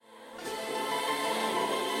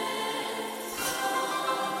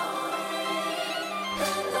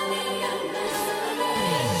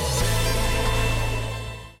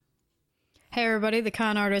everybody. The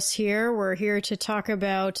Con Artists here. We're here to talk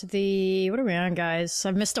about what are we on, guys?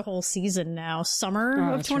 I've missed a whole season now.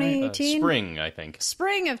 Summer of 2018? Right. Spring, I think.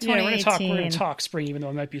 Spring of 2018. We're going to talk spring, even though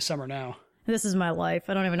it might be summer now. This is my life.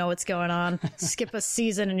 I don't even know what's going on. Skip a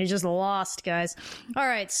season and you just lost, guys. All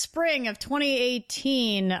right, spring of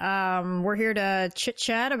 2018. We're here to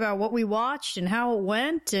chit-chat about what we watched and how it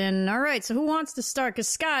went. And all right, so who wants to start? Because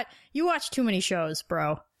Scott, you watched too many shows,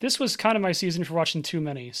 bro. This was kind of my season for watching too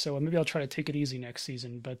many, so maybe I'll try to take it easy next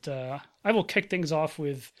season. But I will kick things off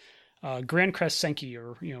with Grand Crest Senki,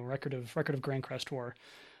 or Record of Grand Crest War.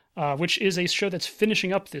 Which is a show that's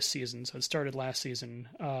finishing up this season. So it started last season,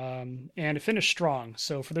 and it finished strong.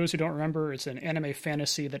 So for those who don't remember, it's an anime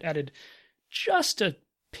fantasy that added just a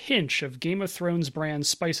pinch of Game of Thrones brand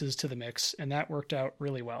spices to the mix, and that worked out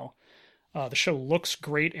really well. The show looks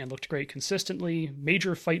great and looked great consistently.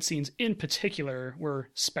 Major fight scenes in particular were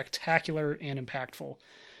spectacular and impactful.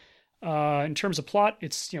 In terms of plot,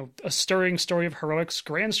 it's a stirring story of heroics,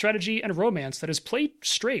 grand strategy, and romance that is played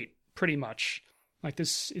straight, pretty much. Like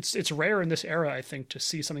this, it's rare in this era, I think, to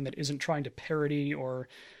see something that isn't trying to parody or,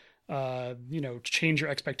 change your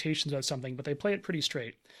expectations about something, but they play it pretty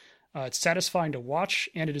straight. It's satisfying to watch,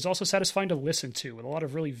 and it is also satisfying to listen to, with a lot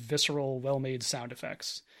of really visceral, well-made sound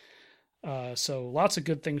effects. So lots of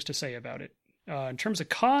good things to say about it. In terms of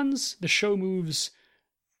cons, the show moves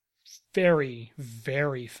very,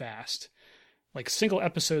 very fast. Like, single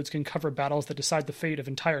episodes can cover battles that decide the fate of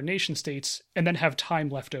entire nation states, and then have time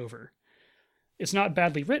left over. It's not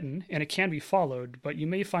badly written, and it can be followed, but you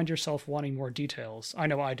may find yourself wanting more details. I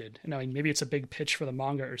know I did. And I mean, maybe it's a big pitch for the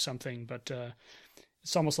manga or something, but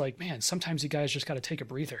it's almost like, man, sometimes you guys just got to take a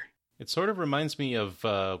breather. It sort of reminds me of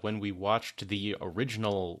when we watched the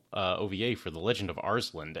original OVA for The Legend of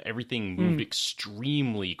Arslan. Everything moved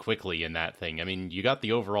extremely quickly in that thing. I mean, you got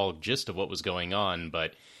the overall gist of what was going on,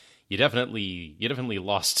 but you definitely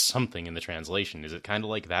lost something in the translation. Is it kind of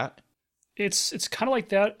like that? It's kind of like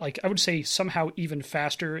that. Like, I would say somehow even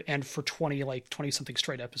faster, and for 20 something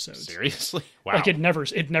straight episodes. Seriously? Wow. Like, it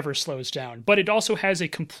never slows down. But it also has a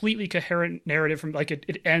completely coherent narrative from, like,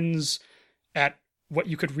 it ends at what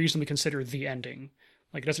you could reasonably consider the ending.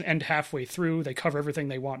 Like, it doesn't end halfway through. They cover everything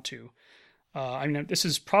they want to. I mean, this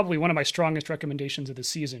is probably one of my strongest recommendations of the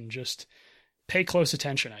season. Just pay close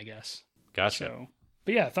attention, I guess. Gotcha. So,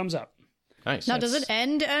 but yeah, thumbs up. Nice. Now, does it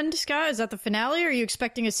end, Scott? Is that the finale, or are you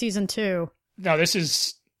expecting a season 2? No, this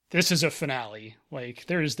is a finale. Like,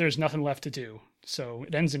 there's nothing left to do. So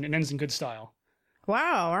it ends in good style.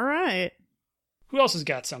 Wow, all right. Who else has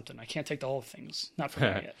got something? I can't take the whole things. Not for me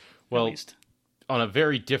yet. Well, at least. On a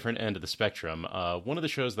very different end of the spectrum, one of the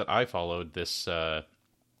shows that I followed this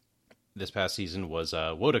past season was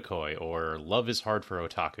Wotakoi, or Love is Hard for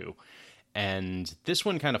Otaku. And this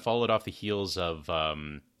one kind of followed off the heels of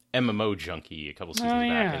MMO Junkie a couple seasons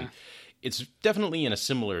back, and it's definitely in a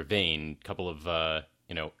similar vein. A couple of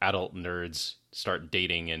adult nerds start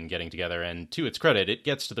dating and getting together, and to its credit, it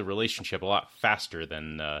gets to the relationship a lot faster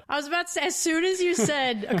than I was about to say, as soon as you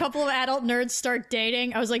said a couple of adult nerds start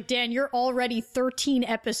dating, I was like, Dan, you're already 13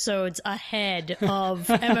 episodes ahead of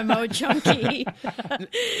MMO Junkie.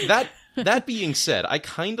 That being said, I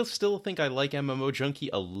kind of still think I like MMO Junkie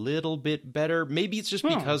a little bit better. Maybe it's just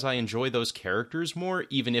because I enjoy those characters more,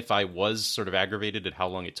 even if I was sort of aggravated at how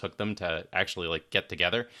long it took them to actually get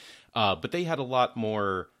together. But they had a lot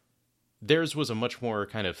more. Theirs was a much more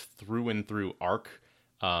kind of through and through arc.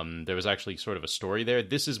 There was actually sort of a story there.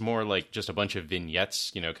 This is more like just a bunch of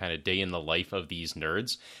vignettes, kind of day in the life of these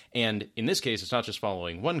nerds. And in this case, it's not just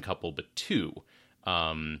following one couple, but two.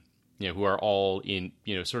 Who are all in,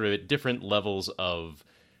 sort of at different levels of,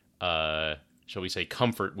 shall we say,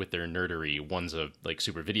 comfort with their nerdery. One's a,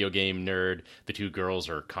 super video game nerd. The two girls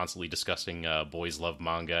are constantly discussing boys love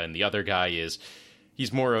manga. And the other guy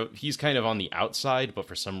he's kind of on the outside, but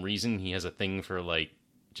for some reason he has a thing for,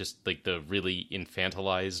 just the really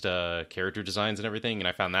infantilized character designs and everything. And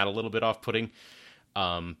I found that a little bit off-putting.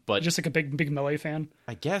 But just like a big Melee fan?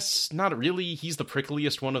 I guess not really. He's the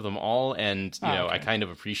prickliest one of them all, and okay. I kind of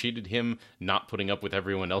appreciated him not putting up with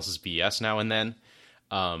everyone else's BS now and then.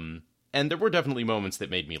 And there were definitely moments that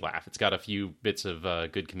made me laugh. It's got a few bits of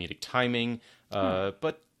good comedic timing,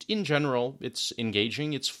 but in general, it's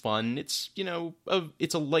engaging, it's fun, it's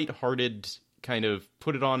it's a lighthearted kind of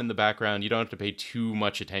put it on in the background. You don't have to pay too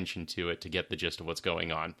much attention to it to get the gist of what's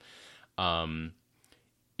going on.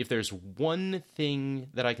 If there's one thing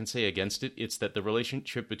that I can say against it, it's that the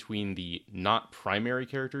relationship between the not primary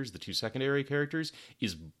characters, the two secondary characters,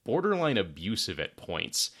 is borderline abusive at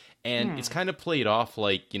points. And it's kind of played off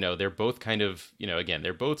like, they're both kind of, again,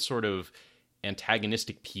 they're both sort of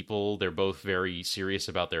antagonistic people. They're both very serious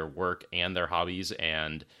about their work and their hobbies,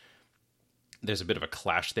 and there's a bit of a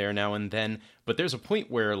clash there now and then. But there's a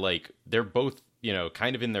point where, like, they're both, you know,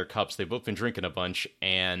 kind of in their cups. They've both been drinking a bunch,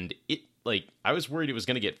 and it, like, I was worried it was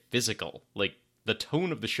going to get physical. Like, the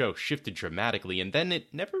tone of the show shifted dramatically, and then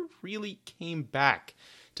it never really came back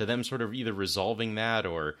to them sort of either resolving that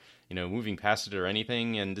or, you know, moving past it or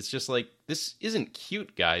anything. And it's just like, this isn't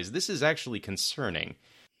cute, guys. This is actually concerning.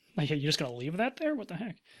 Like, you're just going to leave that there? What the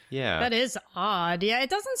heck? Yeah. That is odd. Yeah, it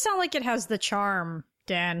doesn't sound like it has the charm,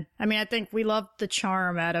 Dan. I mean, I think we love the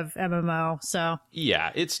charm out of MMO, so.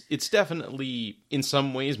 Yeah, it's definitely, in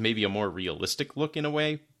some ways, maybe a more realistic look in a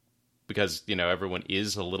way, because, you know, everyone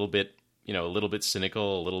is a little bit, you know, a little bit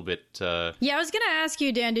cynical, a little bit... Yeah, I was going to ask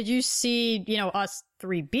you, Dan, did you see, you know, us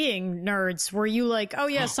three being nerds, were you like, oh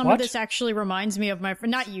yeah, some of this actually reminds me of my friend?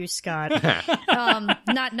 Not you, Scott.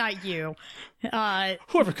 Not you.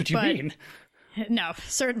 Whoever could you mean? No,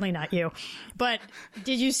 certainly not you. But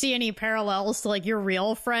did you see any parallels to, like, your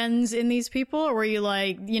real friends in these people? Or were you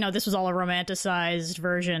like, you know, this was all a romanticized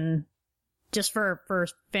version just for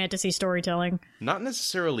fantasy storytelling? Not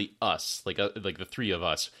necessarily us, like the three of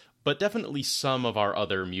us, but definitely some of our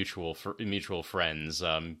other mutual friends.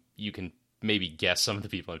 You can maybe guess some of the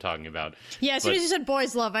people I'm talking about. Yeah, as soon as you said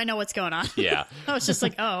boys love, I know what's going on. Yeah. I was just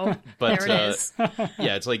like, oh, but, there it is.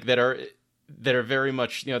 Yeah, it's like that are very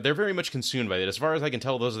much, you know, they're very much consumed by it. As far as I can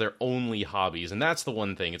tell, those are their only hobbies. And that's the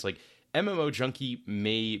one thing. It's like MMO Junkie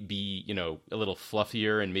may be, you know, a little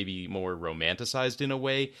fluffier and maybe more romanticized in a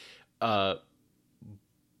way.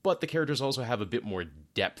 But the characters also have a bit more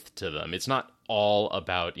depth to them. It's not all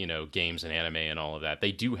about, you know, games and anime and all of that.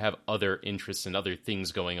 They do have other interests and other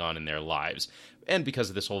things going on in their lives. And because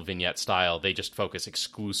of this whole vignette style, they just focus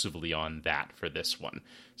exclusively on that for this one.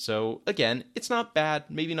 So, again, it's not bad.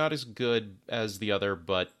 Maybe not as good as the other,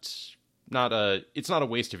 but it's not a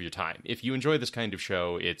waste of your time. If you enjoy this kind of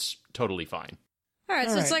show, it's totally fine. All right,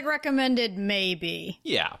 so it's like recommended maybe.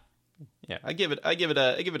 Yeah. Yeah, I give it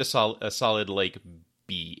a solid like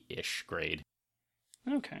B-ish grade.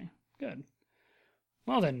 Okay, good.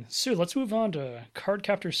 Well then, Sue, let's move on to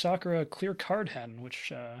Cardcaptor Sakura Clear Card Hen,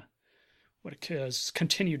 which has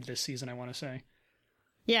continued this season, I want to say.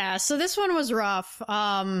 Yeah, so this one was rough.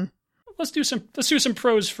 Let's do some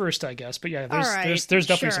pros first, I guess. But yeah, there's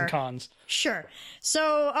definitely some cons. Sure.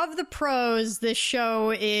 So of the pros, this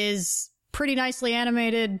show is pretty nicely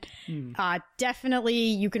animated. Definitely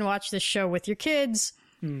you can watch this show with your kids.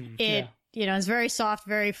 You know, it's very soft,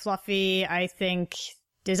 very fluffy. I think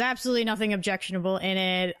there's absolutely nothing objectionable in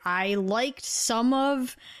it. I liked some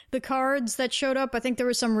of the cards that showed up. I think there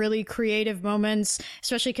were some really creative moments,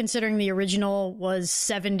 especially considering the original was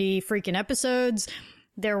 70 freaking episodes.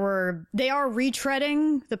 They are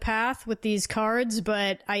retreading the path with these cards,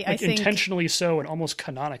 but I think intentionally so and almost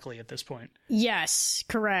canonically at this point. Yes,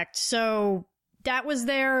 correct. So that was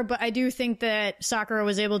there, but I do think that Sakura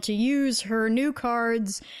was able to use her new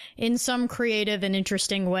cards in some creative and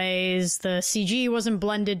interesting ways. The CG wasn't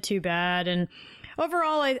blended too bad, and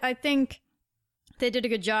overall, I think they did a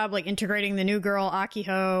good job, like, integrating the new girl,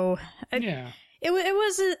 Akiho. Yeah.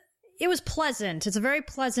 It was pleasant. It's a very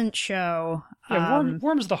pleasant show. Yeah,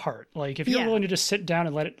 warms the heart. Like, if you're willing to just sit down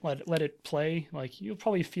and let it play, like, you'll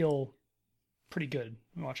probably feel pretty good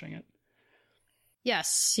watching it.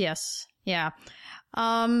 Yes. Yeah.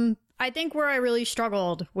 I think where I really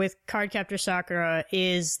struggled with Cardcaptor Sakura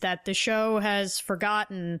is that the show has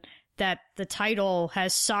forgotten that the title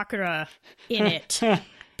has Sakura in it.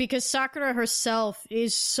 Because Sakura herself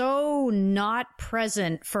is so not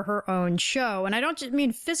present for her own show. And I don't just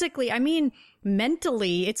mean physically, I mean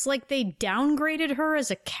mentally. It's like they downgraded her as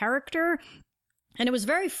a character. And it was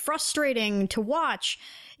very frustrating to watch,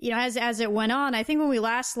 you know, as it went on. I think when we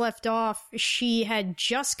last left off, she had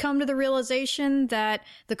just come to the realization that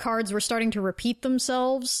the cards were starting to repeat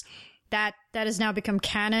themselves. That has now become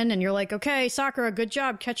canon. And you're like, okay, Sakura, good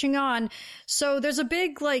job catching on. So there's a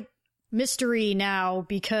big, like, mystery now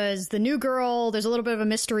because the new girl, there's a little bit of a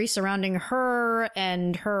mystery surrounding her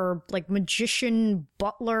and her, like, magician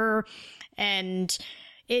butler. And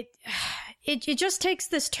it just takes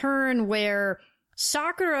this turn where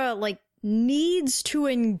Sakura, like, needs to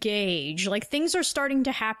engage. Like, things are starting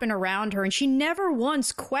to happen around her, and she never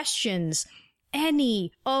once questions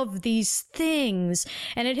any of these things.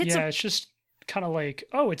 And it hits it's just kind of like,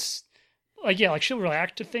 oh, it's like, yeah, like, she'll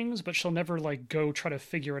react to things, but she'll never, like, go try to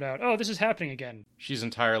figure it out. Oh, this is happening again. She's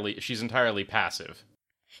entirely passive.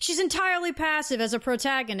 She's entirely passive as a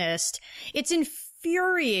protagonist. It's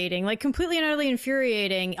infuriating, like, completely and utterly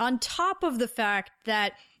infuriating, on top of the fact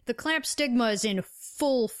that the clamp stigma is in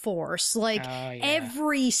full force. Like,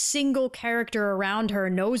 every single character around her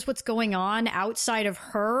knows what's going on outside of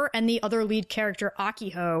her and the other lead character,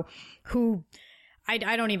 Akiho, who... I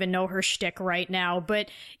don't even know her shtick right now, but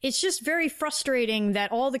it's just very frustrating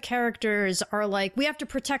that all the characters are like, we have to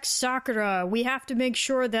protect Sakura, we have to make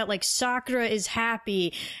sure that, like, Sakura is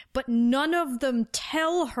happy, but none of them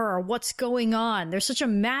tell her what's going on. There's such a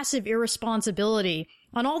massive irresponsibility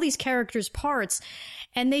on all these characters' parts,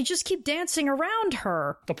 and they just keep dancing around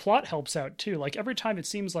her. The plot helps out, too. Like, every time it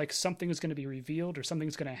seems like something is going to be revealed or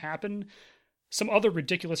something's going to happen, some other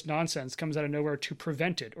ridiculous nonsense comes out of nowhere to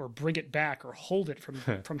prevent it or bring it back or hold it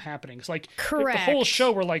from happening. It's like Correct. The whole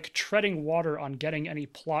show, we're like treading water on getting any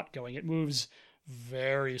plot going. It moves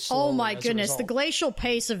very slowly. Oh my goodness, the glacial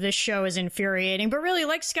pace of this show is infuriating. But really,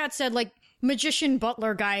 like Scott said, like, magician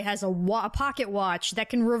butler guy has a pocket watch that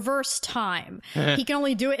can reverse time. He can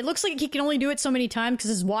only do it. It looks like he can only do it so many times because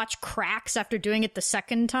his watch cracks after doing it the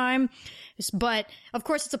second time. But of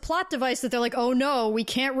course, it's a plot device that they're like, oh no, we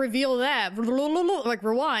can't reveal that. Like,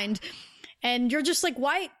 rewind. And you're just like,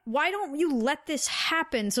 why don't you let this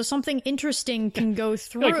happen so something interesting can go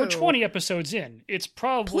through? Like, we're 20 episodes in. It's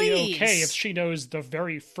probably Please. Okay if she knows the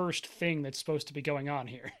very first thing that's supposed to be going on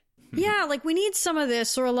here. Yeah, like, we need some of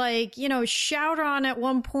this. Or, like, you know, Shoutron at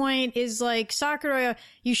one point is like, Sakura,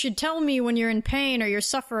 you should tell me when you're in pain or you're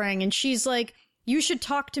suffering. And she's like, you should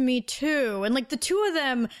talk to me too. And, like, the two of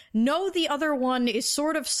them know the other one is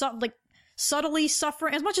sort of subtly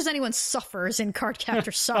suffering, as much as anyone suffers in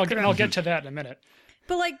Cardcaptor Sakura. I'll get to that in a minute.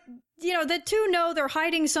 But, like, you know, the two know they're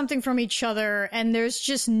hiding something from each other, and there's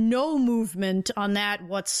just no movement on that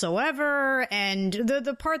whatsoever. And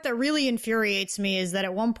the part that really infuriates me is that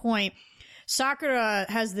at one point, Sakura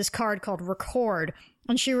has this card called Record,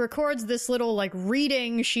 and she records this little, like,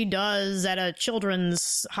 reading she does at a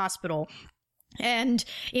children's hospital. And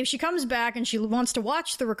if she comes back and she wants to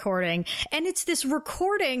watch the recording, and it's this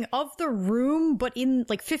recording of the room, but in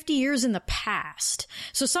like 50 years in the past.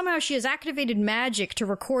 So somehow she has activated magic to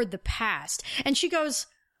record the past. And she goes,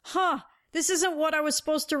 this isn't what I was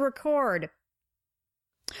supposed to record.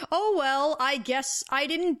 Oh, well, I guess I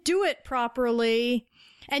didn't do it properly.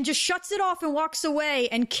 And just shuts it off and walks away.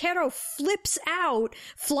 And Kero flips out,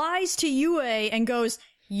 flies to Yue, and goes,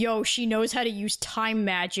 yo, she knows how to use time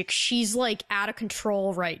magic. She's, like, out of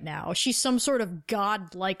control right now. She's some sort of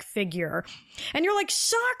godlike figure. And you're like,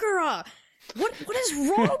 Sakura! What is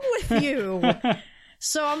wrong with you?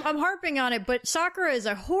 So I'm harping on it, but Sakura is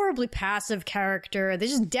a horribly passive character. They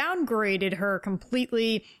just downgraded her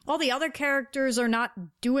completely. All the other characters are not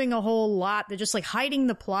doing a whole lot. They're just, like, hiding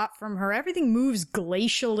the plot from her. Everything moves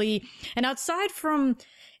glacially. And outside from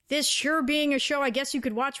this sure being a show I guess you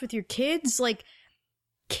could watch with your kids, like,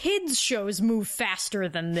 kids shows move faster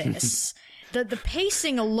than this. The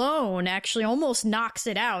pacing alone actually almost knocks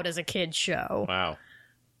it out as a kid's show. Wow.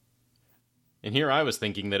 And here I was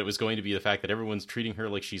thinking that it was going to be the fact that everyone's treating her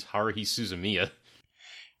like she's Haruhi Suzumiya.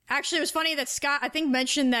 Actually, it was funny that Scott, I think,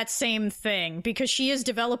 mentioned that same thing, because she is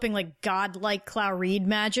developing, like, godlike Clawreed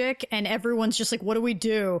magic, and everyone's just like, what do we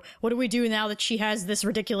do? What do we do now that she has this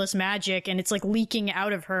ridiculous magic, and it's, like, leaking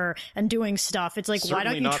out of her and doing stuff? It's like, Certainly why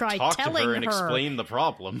don't you try talk telling to her and explain the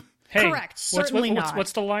problem? Hey, correct, certainly not.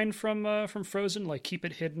 What's the line from Frozen? Like, keep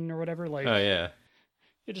it hidden or whatever? Like, oh, yeah.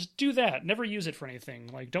 Just do that. Never use it for anything.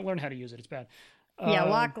 Like, don't learn how to use it. It's bad. Yeah,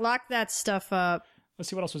 lock that stuff up. Let's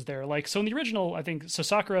see what else was there. Like, so in the original, I think, so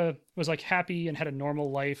Sakura was, like, happy and had a normal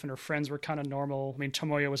life, and her friends were kind of normal. I mean,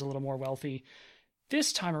 Tomoyo was a little more wealthy.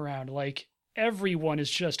 This time around, like, everyone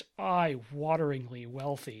is just eye-wateringly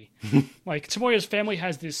wealthy. Like, Tomoyo's family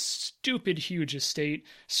has this stupid, huge estate.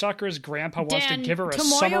 Sakura's grandpa wants to give her a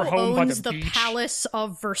Tomoyo summer home by owns the the beach. Palace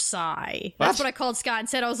of Versailles. That's what I called Scott and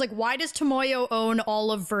said. I was like, why does Tomoyo own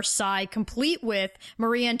all of Versailles, complete with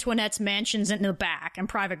Marie Antoinette's mansions in the back and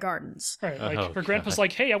private gardens? Right, like, her grandpa's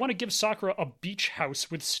like, hey, I want to give Sakura a beach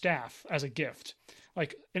house with staff as a gift.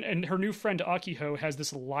 Like, and her new friend Akiho has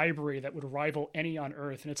this library that would rival any on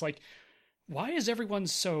Earth, and it's like, why is everyone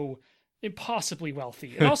so impossibly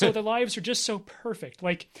wealthy? And also, their lives are just so perfect.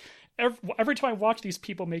 Like, every time I watch these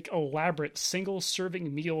people make elaborate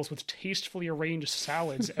single-serving meals with tastefully arranged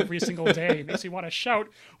salads every single day, it makes me want to shout,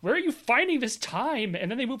 where are you finding this time?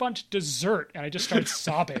 And then they move on to dessert, and I just start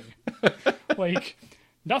sobbing. Like,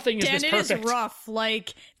 nothing is this perfect. Dan, it is rough.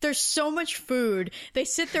 Like, there's so much food. They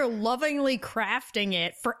sit there lovingly crafting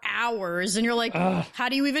it for hours, and you're like, how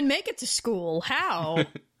do you even make it to school? How?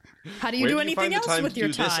 How do you do anything else with your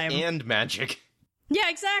time? This and magic.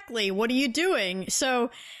 Yeah, exactly. What are you doing?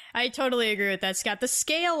 So I totally agree with that, Scott. The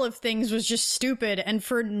scale of things was just stupid, and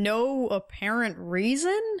for no apparent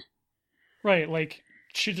reason. Right, like,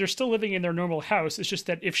 they're still living in their normal house. It's just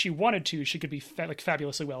that if she wanted to, she could be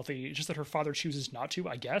fabulously wealthy. It's just that her father chooses not to,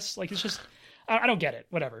 I guess. Like, it's just, I don't get it.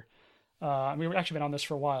 Whatever. We've actually been on this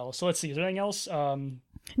for a while. So let's see. Is there anything else?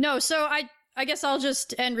 No, so I guess I'll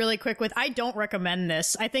just end really quick with, I don't recommend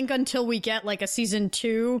this. I think until we get like a season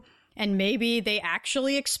 2 and maybe they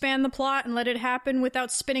actually expand the plot and let it happen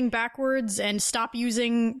without spinning backwards and stop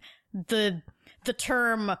using the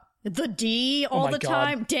term the D all the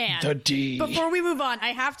time. Dan, the D. Before we move on, I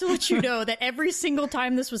have to let you know that every single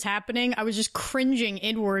time this was happening, I was just cringing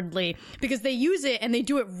inwardly because they use it and they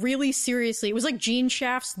do it really seriously. It was like Gene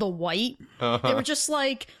Shaft's The White. They were just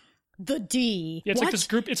like, the D. Yeah, it's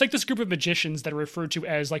like this group of magicians that are referred to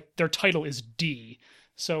as, like, their title is D.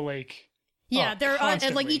 So, like, yeah, they're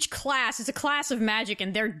like each class is a class of magic,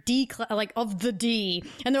 and they're D, like of the D,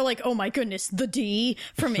 and they're like, oh my goodness, the D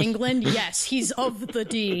from England. Yes, he's of the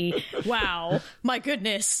D. Wow, my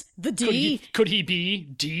goodness, the D. Could he be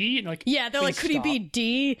D? And like, yeah, they're like, could he be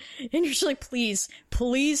D? And you're just like, please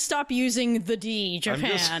stop using the D,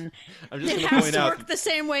 Japan. I'm just it going to has point to out, work the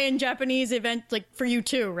same way in Japanese event, like for you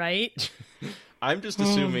too, right? I'm just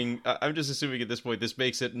assuming at this point this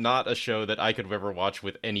makes it not a show that I could ever watch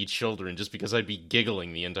with any children, just because I'd be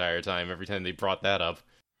giggling the entire time every time they brought that up.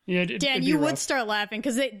 Yeah, Dan, you would start laughing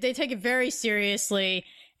because they take it very seriously,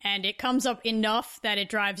 and it comes up enough that it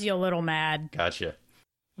drives you a little mad. Gotcha.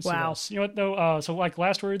 Wow. You know what though? So like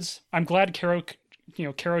last words, I'm glad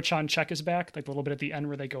Karo-chan check is back. Like a little bit at the end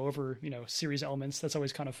where they go over series elements. That's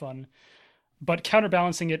always kind of fun. But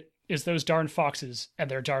counterbalancing it is those darn foxes and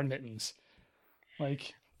their darn mittens.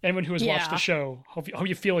 Like, anyone who has watched the show, how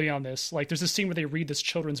you feeling on this? Like, there's this scene where they read this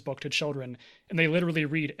children's book to children, and they literally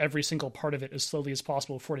read every single part of it as slowly as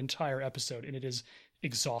possible for an entire episode, and it is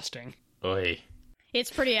exhausting. Oy.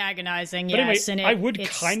 It's pretty agonizing, but yes. Anyway, I would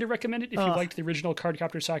kind of recommend it if you liked the original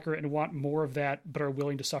Cardcaptor Sakura and want more of that, but are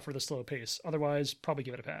willing to suffer the slow pace. Otherwise, probably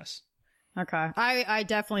give it a pass. Okay. I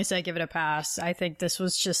definitely say give it a pass. I think this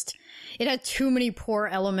was just, it had too many poor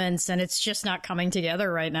elements, and it's just not coming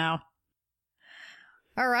together right now.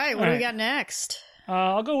 All right, what do we got next?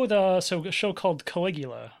 I'll go with a show called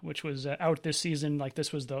Caligula, which was out this season. Like,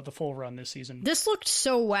 this was the full run this season. This looked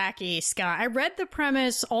so wacky, Scott. I read the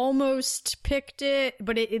premise, almost picked it,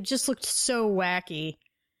 but it just looked so wacky.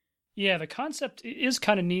 Yeah, the concept is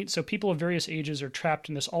kind of neat. So people of various ages are trapped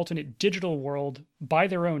in this alternate digital world by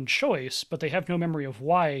their own choice, but they have no memory of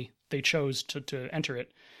why they chose to enter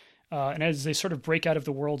it. And as they sort of break out of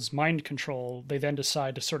the world's mind control, they then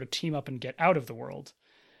decide to sort of team up and get out of the world.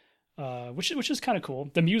 Which is kind of cool.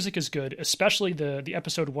 The music is good, especially the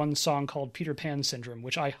episode 1 song called Peter Pan Syndrome,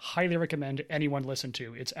 which I highly recommend anyone listen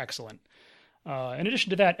to. It's excellent. In addition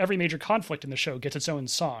to that, every major conflict in the show gets its own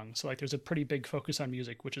song, so like there's a pretty big focus on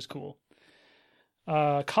music, which is cool.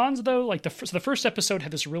 Cons though, like the first episode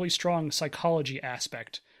had this really strong psychology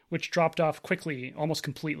aspect, which dropped off quickly, almost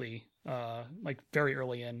completely, like very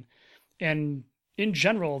early in, and in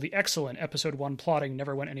general, the excellent episode 1 plotting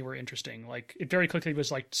never went anywhere interesting. Like, it very quickly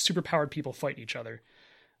was like superpowered people fighting each other,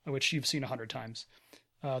 which you've seen 100 times.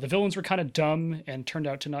 The villains were kind of dumb and turned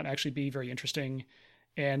out to not actually be very interesting.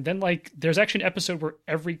 And then, like, there's actually an episode where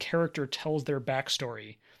every character tells their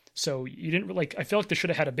backstory. So you didn't, like, I feel like they should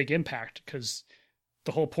have had a big impact, because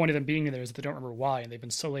the whole point of them being there is that they don't remember why, and they've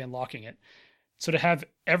been slowly unlocking it. So to have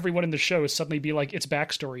everyone in the show suddenly be like, it's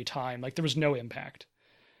backstory time, like, there was no impact.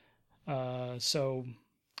 So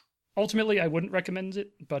ultimately I wouldn't recommend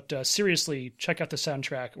it, but seriously, check out the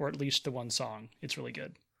soundtrack, or at least the one song. It's really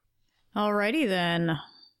good. Alrighty then.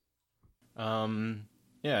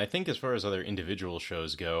 Yeah, I think as far as other individual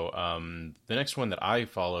shows go, the next one that I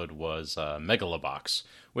followed was Megalobox,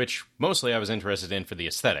 which mostly I was interested in for the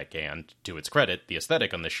aesthetic, and to its credit, the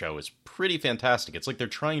aesthetic on the show is pretty fantastic. It's like they're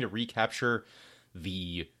trying to recapture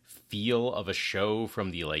the feel of a show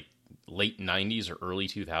from the like late 90s or early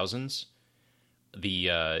 2000s.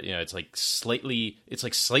 It's like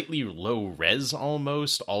slightly low res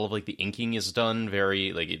almost. All of like the inking is done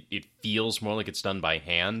very like it feels more like it's done by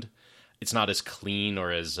hand. It's not as clean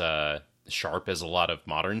or as sharp as a lot of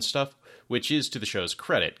modern stuff, which is to the show's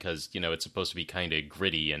credit, because it's supposed to be kind of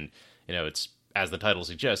gritty, and it's, as the title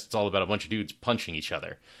suggests, it's all about a bunch of dudes punching each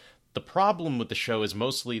other. The problem with the show is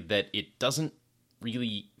mostly that it doesn't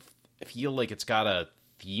really feel like it's got a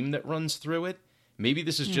theme that runs through it. Maybe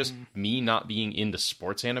this is just me not being into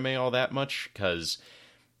sports anime all that much, because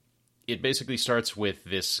it basically starts with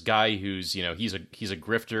this guy who's, he's a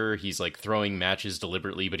grifter. He's like throwing matches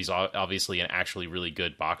deliberately, but he's obviously an actually really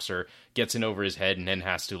good boxer. Gets in over his head and then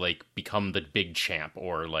has to like become the big champ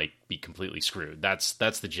or like be completely screwed. That's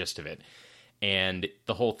the gist of it. And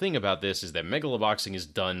the whole thing about this is that megaloboxing is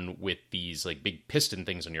done with these like big piston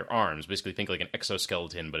things on your arms. Basically, think like an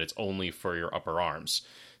exoskeleton, but it's only for your upper arms.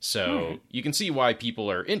 So you can see why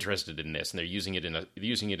people are interested in this, and they're using it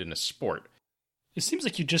in a sport. It seems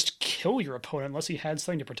like you just kill your opponent unless he had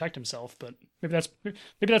something to protect himself. But maybe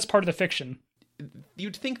that's part of the fiction.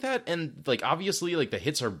 You'd think that, and like obviously, like the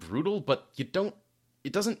hits are brutal, but you don't.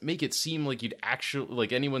 It doesn't make it seem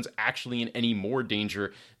like anyone's actually in any more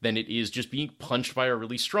danger than it is just being punched by a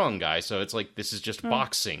really strong guy. So it's like this is just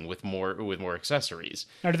boxing with more accessories.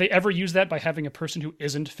 Now, do they ever use that by having a person who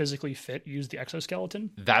isn't physically fit use the exoskeleton?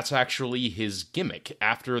 That's actually his gimmick.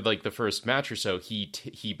 After like the first match or so,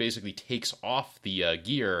 he basically takes off the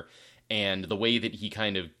gear, and the way that he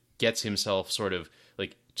kind of gets himself sort of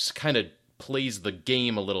like just kind of plays the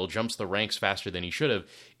game a little, jumps the ranks faster than he should have,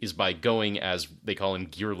 is by going as they call him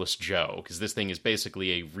Gearless Joe, because this thing is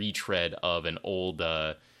basically a retread of an old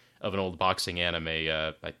boxing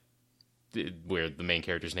anime where the main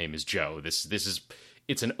character's name is Joe.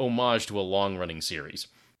 It's an homage to a long running series.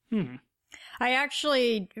 I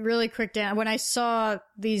actually, really quick down, when I saw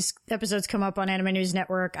these episodes come up on Anime News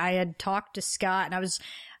Network, I had talked to Scott, and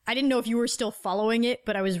I didn't know if you were still following it,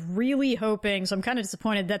 but I was really hoping, so I'm kind of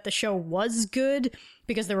disappointed that the show was good,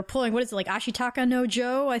 because they were pulling, what is it, like Ashitaka no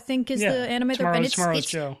Joe, I think is the anime. Tomorrow's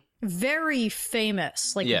Joe. Very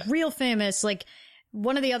famous, like real famous. Like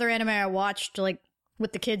one of the other anime I watched, like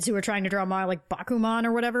with the kids who were trying to draw manga, like Bakuman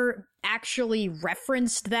or whatever, actually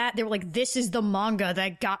referenced that. They were like, this is the manga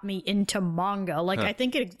that got me into manga. Like, I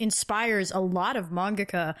think it inspires a lot of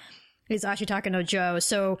mangaka, is Ashitaka no Joe.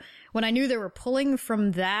 So when I knew they were pulling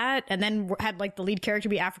from that and then had like the lead character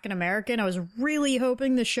be African American, I was really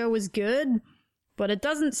hoping the show was good, but it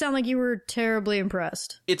doesn't sound like you were terribly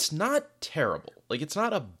impressed. It's not terrible. Like, it's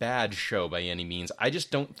not a bad show by any means. I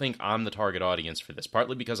just don't think I'm the target audience for this,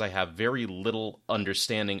 partly because I have very little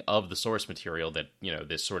understanding of the source material that,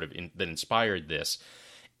 this sort of that inspired this,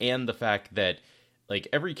 and the fact that like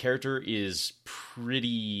every character is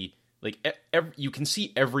pretty. Like, you can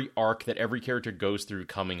see every arc that every character goes through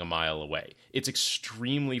coming a mile away. It's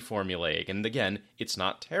extremely formulaic. And again, it's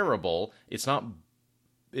not terrible. It's not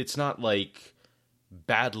like,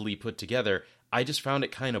 badly put together. I just found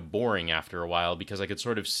it kind of boring after a while because I could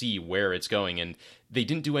sort of see where it's going. And they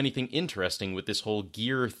didn't do anything interesting with this whole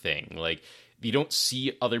gear thing. Like, you don't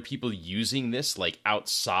see other people using this, like,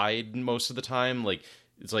 outside most of the time. Like,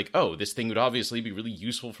 it's like, oh, this thing would obviously be really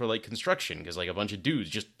useful for, like, construction, because, like, a bunch of dudes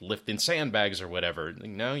just lifting sandbags or whatever.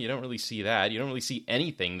 Like, no, you don't really see that. You don't really see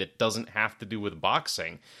anything that doesn't have to do with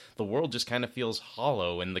boxing. The world just kind of feels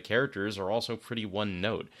hollow, and the characters are also pretty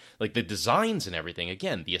one-note. Like, the designs and everything,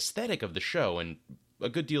 again, the aesthetic of the show and a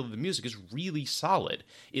good deal of the music is really solid.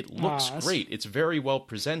 It looks great. It's very well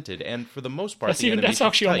presented, and for the most part, that's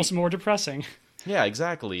actually almost more depressing. Yeah,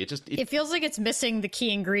 exactly. It feels like it's missing the key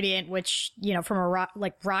ingredient, which, from a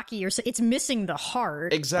Rocky or so, it's missing the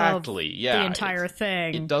heart. Exactly. The entire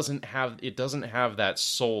thing. It doesn't have that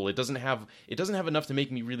soul. It doesn't have enough to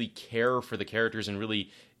make me really care for the characters and really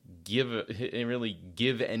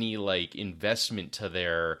give any like investment to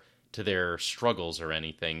their struggles or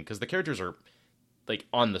anything, because the characters are, like,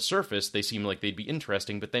 on the surface they seem like they'd be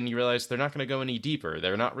interesting, but then you realize they're not going to go any deeper.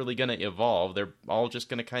 They're not really going to evolve. They're all just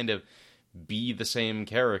going to kind of be the same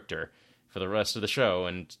character for the rest of the show,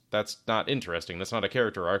 and that's not interesting. That's not a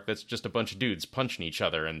character arc. That's just a bunch of dudes punching each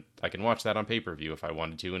other, and I can watch that on pay-per-view if I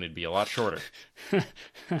wanted to, and it'd be a lot shorter.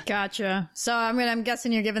 Gotcha. So I'm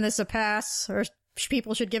guessing you're giving this a pass, or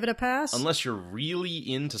people should give it a pass? Unless you're really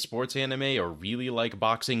into sports anime or really like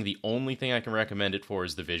boxing, the only thing I can recommend it for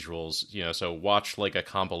is the visuals. So watch like a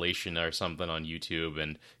compilation or something on YouTube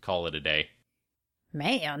and call it a day.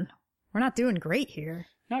 Man, we're not doing great here.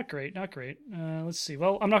 Not great. Let's see.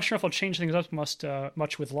 Well, I'm not sure if I'll change things up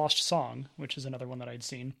much with Lost Song, which is another one that I'd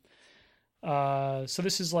seen. So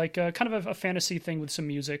this is like kind of a fantasy thing with some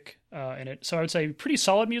music in it. So I would say pretty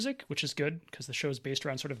solid music, which is good because the show is based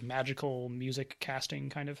around sort of magical music casting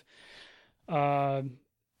kind of.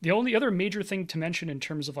 The only other major thing to mention in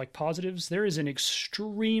terms of like positives, there is an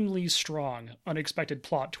extremely strong unexpected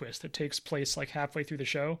plot twist that takes place like halfway through the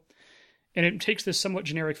show. And it takes this somewhat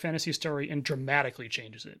generic fantasy story and dramatically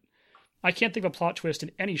changes it. I can't think of a plot twist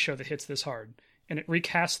in any show that hits this hard, and it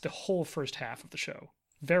recasts the whole first half of the show.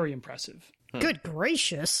 Very impressive. Good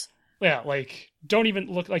gracious. Yeah, like, don't even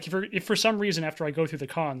look, like, if for some reason after I go through the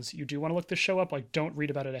cons, you do want to look this show up, like, don't read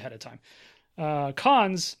about it ahead of time.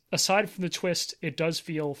 Cons, aside from the twist, it does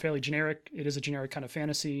feel fairly generic. It is a generic kind of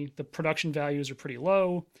fantasy. The production values are pretty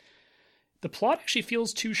low. The plot actually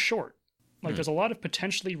feels too short. Like, there's a lot of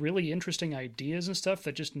potentially really interesting ideas and stuff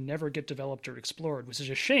that just never get developed or explored, which is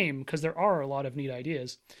a shame because there are a lot of neat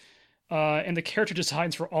ideas. And the character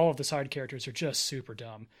designs for all of the side characters are just super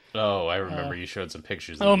dumb. Oh, I remember you showed some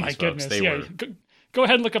pictures of Oh these my folks. goodness! They Yeah, were... go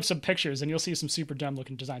ahead and look up some pictures, and you'll see some super dumb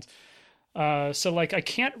looking designs. So like, I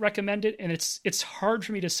can't recommend it, and it's hard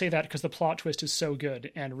for me to say that because the plot twist is so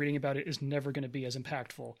good, and reading about it is never going to be as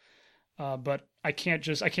impactful. But I can't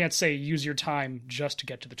say use your time just to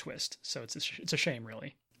get to the twist. So it's a shame,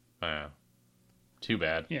 really. Wow, too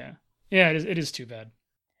bad. Yeah, it is too bad.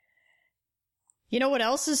 You know what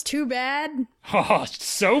else is too bad? Oh, it's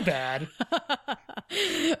so bad.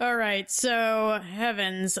 All right, so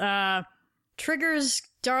heavens, Trigger's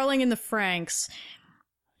Darling in the Franxx.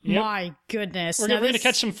 Yep. My goodness. We're going to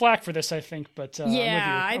catch some flack for this, I think, but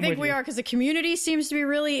yeah, I think we are, because the community seems to be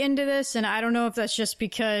really into this, and I don't know if that's just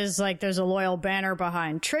because like there's a loyal banner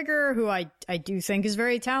behind Trigger, who I do think is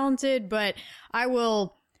very talented, but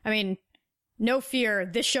no fear,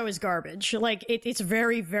 this show is garbage. Like, it's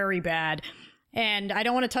very, very bad. And I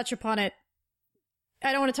don't want to touch upon it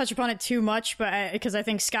too much, but because I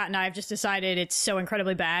think Scott and I have just decided it's so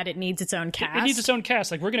incredibly bad, it needs its own cast. It needs its own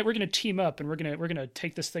cast. Like, we're gonna team up, and we're gonna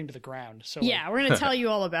take this thing to the ground. So yeah, we're gonna tell you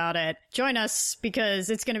all about it. Join us because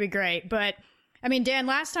it's gonna be great. But I mean, Dan,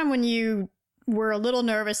 last time when you were a little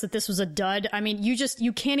nervous that this was a dud, I mean,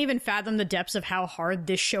 you can't even fathom the depths of how hard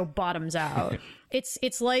this show bottoms out.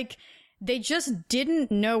 It's like they just didn't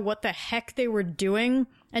know what the heck they were doing.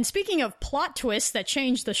 And speaking of plot twists that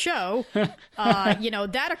changed the show,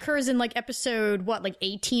 that occurs in like episode,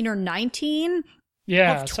 18 or 19?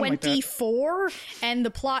 Yeah, of 24, like, and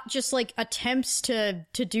the plot just like attempts to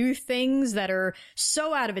do things that are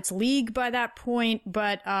so out of its league by that point.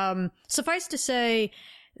 But suffice to say,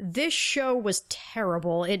 this show was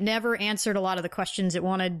terrible. It never answered a lot of the questions it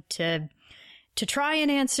wanted to try and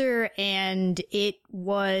answer, and it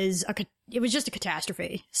was just a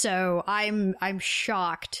catastrophe. So I'm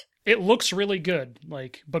shocked. It looks really good,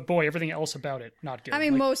 like, but boy, everything else about it not good. I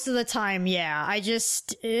mean, most of the time, yeah. I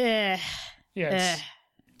just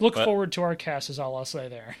look forward to our cast is all I'll say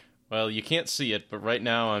there. Well, you can't see it, but right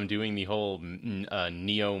now I'm doing the whole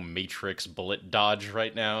Neo Matrix bullet dodge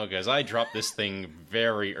right now, because I dropped this thing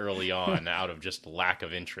very early on out of just lack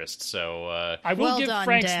of interest. So I will give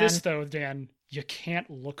Franxx Dan. This though, Dan. You can't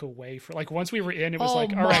look away from, like, once we were in, it was all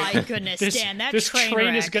right, my goodness, Dan, this train train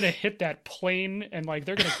wreck is gonna hit that plane, and like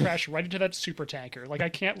they're gonna crash right into that super tanker. Like, I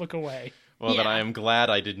can't look away. Well, then I am glad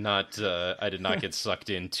I did not get sucked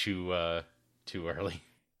in too early.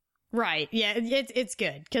 Right, yeah, it's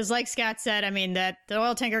good, because like Scott said, I mean, that the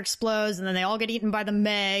oil tanker explodes, and then they all get eaten by the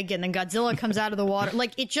Meg, and then Godzilla comes out of the water.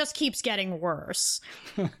 Like, it just keeps getting worse.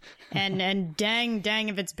 and dang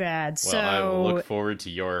if it's bad. Well, I will look forward to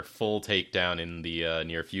your full takedown in the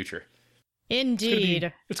near future.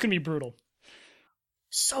 Indeed. It's gonna be brutal.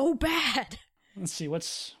 So bad. Let's see, what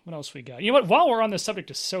else we got? You know what, while we're on the subject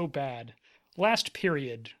of so bad, Last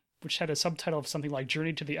Period, which had a subtitle of something like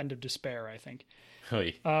Journey to the End of Despair, I think.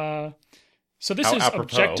 So this is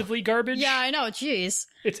objectively garbage. Yeah, I know. Jeez,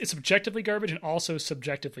 it's objectively garbage and also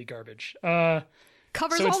subjectively garbage.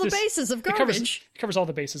 Covers all the bases of garbage. It covers all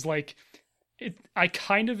the bases. Like, I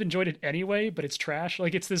kind of enjoyed it anyway, but it's trash.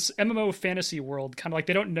 Like, it's this MMO fantasy world, kind of like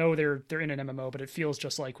they don't know they're in an MMO, but it feels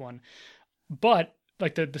just like one. But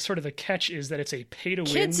like the sort of the catch is that it's a pay to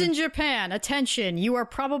win. Kids in Japan, attention! You are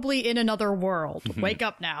probably in another world. Wake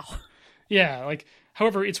up now. Yeah, like.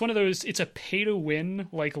 However, it's one of those, it's a pay-to-win,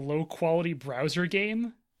 like, low-quality browser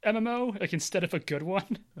game MMO, like, instead of a good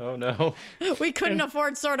one. Oh, no. We couldn't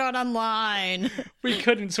afford Sword Art Online. We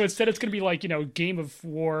couldn't, so instead it's going to be, like, Game of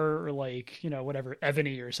War, or, like, whatever,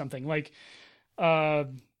 Ebony or something. Like, so,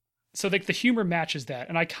 like, the humor matches that,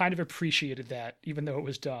 and I kind of appreciated that, even though it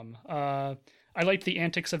was dumb. I liked the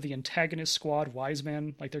antics of the antagonist squad, Wise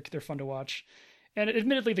Man, like, they're fun to watch. And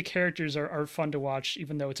admittedly, the characters are fun to watch,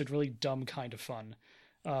 even though it's a really dumb kind of fun.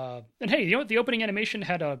 And hey, you know what? The opening animation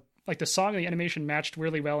had the song and the animation matched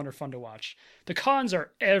really well and are fun to watch. The cons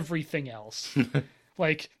are everything else.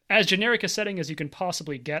 Like, as generic a setting as you can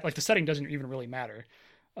possibly get. Like, the setting doesn't even really matter.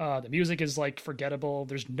 The music is, like, forgettable.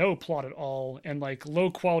 There's no plot at all. And, like,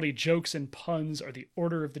 low-quality jokes and puns are the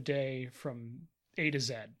order of the day from A to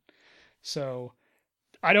Z. So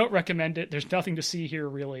I don't recommend it. There's nothing to see here,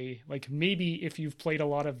 really. Like, maybe if you've played a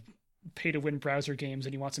lot of pay-to-win browser games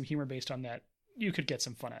and you want some humor based on that, you could get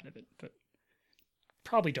some fun out of it. But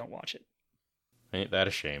probably don't watch it. Ain't that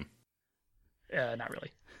a shame? Not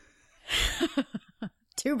really.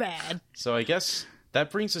 Too bad. So I guess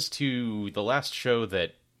that brings us to the last show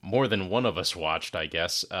that more than one of us watched, I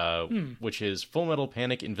guess, which is Full Metal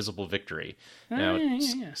Panic: Invisible Victory. Now,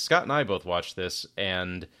 Scott and I both watched this,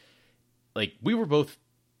 and like we were both.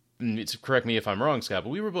 Correct me if I'm wrong, Scott,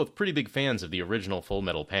 but we were both pretty big fans of the original Full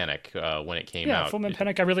Metal Panic when it came out. Yeah, Full Metal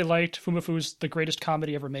Panic I really liked. Fumafu's the greatest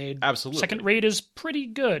comedy ever made. Absolutely. Second Raid is pretty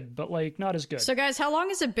good, but like not as good. So guys, how long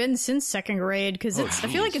has it been since Second Grade? Because I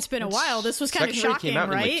feel like it's been a while. This was kind of shocking, came out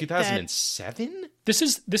right? in like 2007? This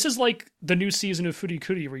is like the new season of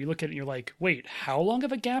Furikuri where you look at it and you're like, wait, how long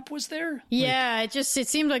of a gap was there? Yeah, it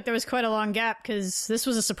seemed like there was quite a long gap because this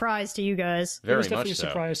was a surprise to you guys. It was definitely a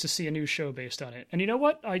surprise to see a new show based on it. And you know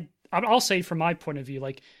what? I'll say from my point of view,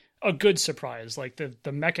 like a good surprise. Like the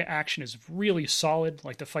mecha action is really solid.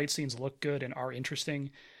 Like the fight scenes look good and are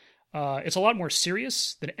interesting. It's a lot more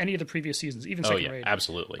serious than any of the previous seasons, even Second Raid.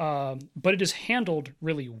 Absolutely. But it is handled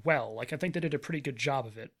really well. Like I think they did a pretty good job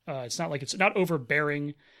of it. It's not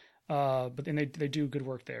overbearing, but then they do good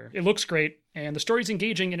work there. It looks great, and the story's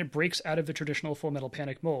engaging, and it breaks out of the traditional Full Metal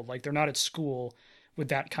Panic mold. Like they're not at school with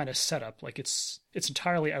that kind of setup. Like it's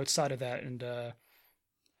entirely outside of that, and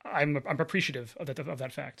I'm appreciative of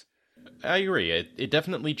that fact. I agree. It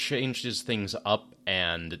definitely changes things up,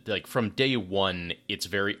 and like from day one, it's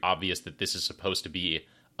very obvious that this is supposed to be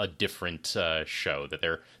a different show. That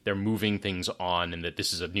they're moving things on, and that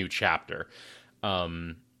this is a new chapter.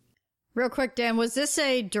 Real quick, Dan, was this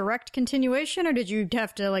a direct continuation, or did you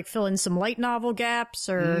have to like fill in some light novel gaps,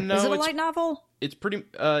 or is it a light novel? It's pretty.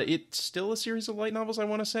 It's still a series of light novels, I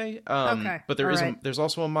want to say. Okay, but there's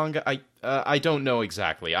also a manga. I don't know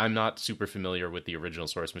exactly. I'm not super familiar with the original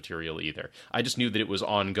source material either. I just knew that it was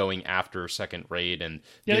ongoing after Second Raid, and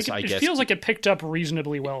this, I guess, feels like it picked up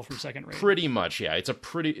reasily well from Second Raid. Pretty much, yeah. It's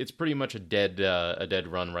pretty much a dead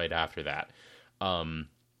run right after that.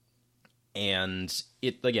 And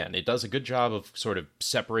it does a good job of sort of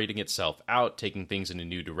separating itself out, taking things in a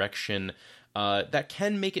new direction. That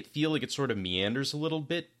can make it feel like it sort of meanders a little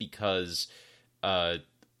bit because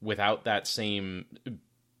without that same...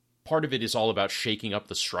 Part of it is all about shaking up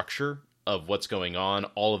the structure of what's going on.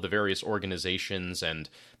 All of the various organizations and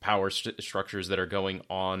power structures that are going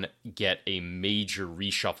on get a major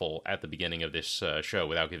reshuffle at the beginning of this show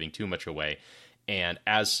without giving too much away. And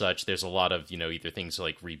as such, there's a lot of, either things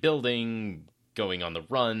like rebuilding, going on the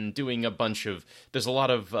run, doing a bunch of... There's a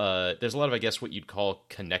lot of, I guess, what you'd call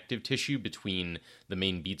connective tissue between the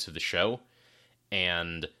main beats of the show.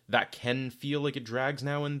 And that can feel like it drags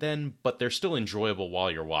now and then, but they're still enjoyable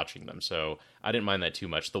while you're watching them. So I didn't mind that too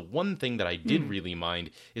much. The one thing that I did really mind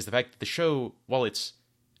is the fact that the show, while its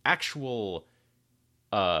actual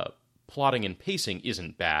plotting and pacing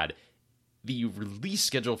isn't bad, the release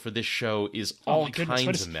schedule for this show is all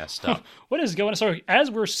kinds of messed up. What is going on? Sorry,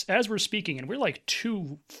 as we're speaking, and we're like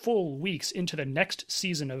 2 full weeks into the next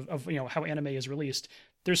season of how anime is released,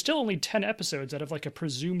 there's still only 10 episodes out of like a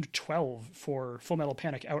presumed 12 for Full Metal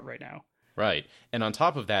Panic out right now. Right. And on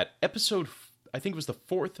top of that, I think it was the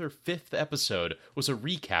 4th or 5th episode, was a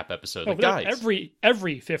recap episode. Oh, guys, every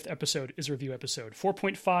 5th episode is a review episode.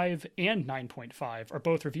 4.5 and 9.5 are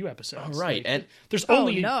both review episodes. Oh, right. And there's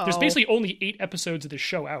basically only 8 episodes of the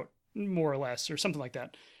show out, more or less, or something like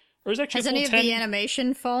that. Or is actually has any of the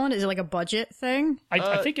animation fallen? Is it like a budget thing?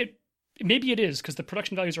 I think it. Maybe it is, because the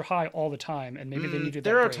production values are high all the time, and maybe they needed that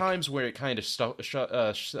There are break. times where it kind of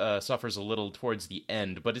suffers a little towards the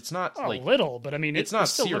end, but it's not a little, but I mean, it's not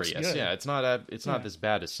still serious. Looks good. Yeah, it's not as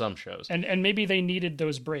bad as some shows. And maybe they needed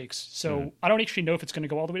those breaks. So I don't actually know if it's going to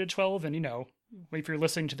go all the way to 12, and if you're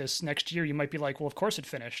listening to this next year, you might be like, well, of course it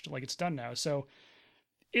finished, like it's done now. So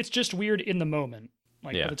it's just weird in the moment.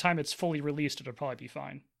 By the time it's fully released, it'll probably be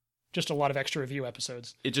fine. Just a lot of extra review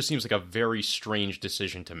episodes. It just seems like a very strange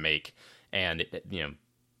decision to make. And,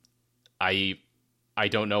 I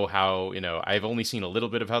don't know how, I've only seen a little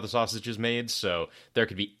bit of how the sausage is made, so there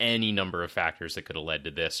could be any number of factors that could have led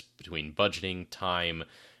to this, between budgeting, time,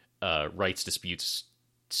 rights disputes,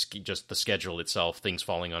 just the schedule itself, things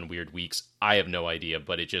falling on weird weeks. I have no idea,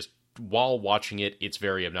 but while watching it, it's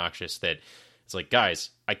very obnoxious that it's like,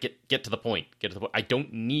 guys, I get to the point. I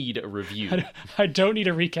don't need a review. I don't need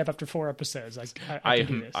a recap after 4 episodes. I can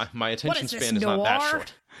do this. My attention span is noir? not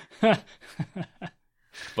that short.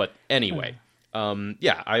 But anyway,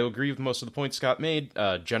 I agree with most of the points Scott made.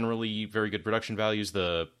 Generally, very good production values.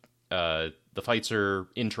 The fights are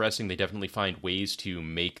interesting. They definitely find ways to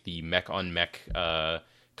make the mech on mech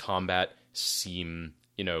combat seem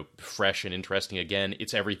fresh and interesting again.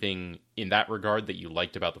 It's everything in that regard that you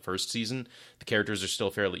liked about the first season. The characters are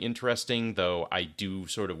still fairly interesting, though I do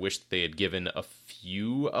sort of wish that they had given a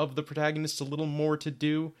few of the protagonists a little more to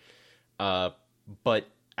do. But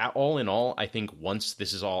all in all, I think once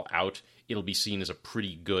this is all out, it'll be seen as a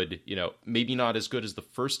pretty good, maybe not as good as the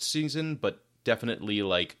first season, but definitely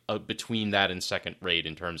like between that and second rate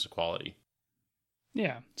in terms of quality.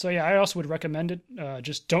 Yeah. So yeah, I also would recommend it.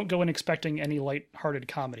 Just don't go in expecting any light-hearted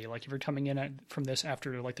comedy. Like if you're coming in from this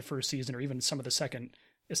after like the first season or even some of the second,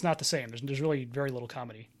 it's not the same. There's really very little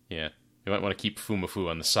comedy. Yeah. You might want to keep Fumafu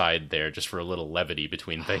on the side there just for a little levity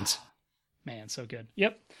between things. Man, so good.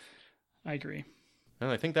 Yep. I agree.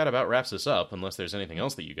 Well, I think that about wraps us up, unless there's anything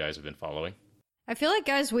else that you guys have been following. I feel like,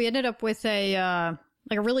 guys, we ended up with a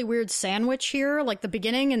really weird sandwich here. Like the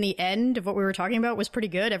beginning and the end of what we were talking about was pretty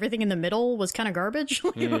good. Everything in the middle was kind of garbage.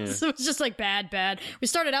 It was just like bad. We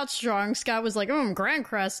started out strong. Scott was like, Grand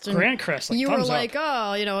Crest. And Grand Crest, like, you were like,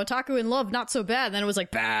 up. Otaku in Love, not so bad. Then it was like,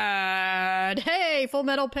 bad. Hey, Full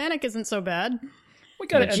Metal Panic isn't so bad. We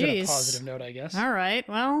got to end on a positive note, I guess. All right.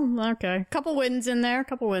 Well, okay. Couple wins in there.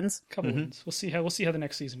 Couple wins. Wins. We'll see how the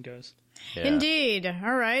next season goes. Yeah. Indeed.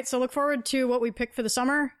 All right. So look forward to what we pick for the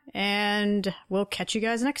summer, and we'll catch you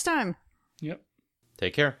guys next time. Yep.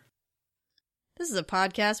 Take care. This is a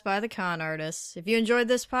podcast by The Con Artists. If you enjoyed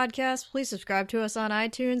this podcast, please subscribe to us on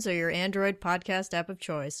iTunes or your Android podcast app of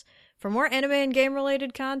choice. For more anime and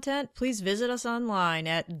game-related content, please visit us online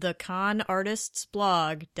at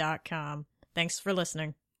theconartistsblog.com. Thanks for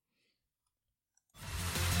listening.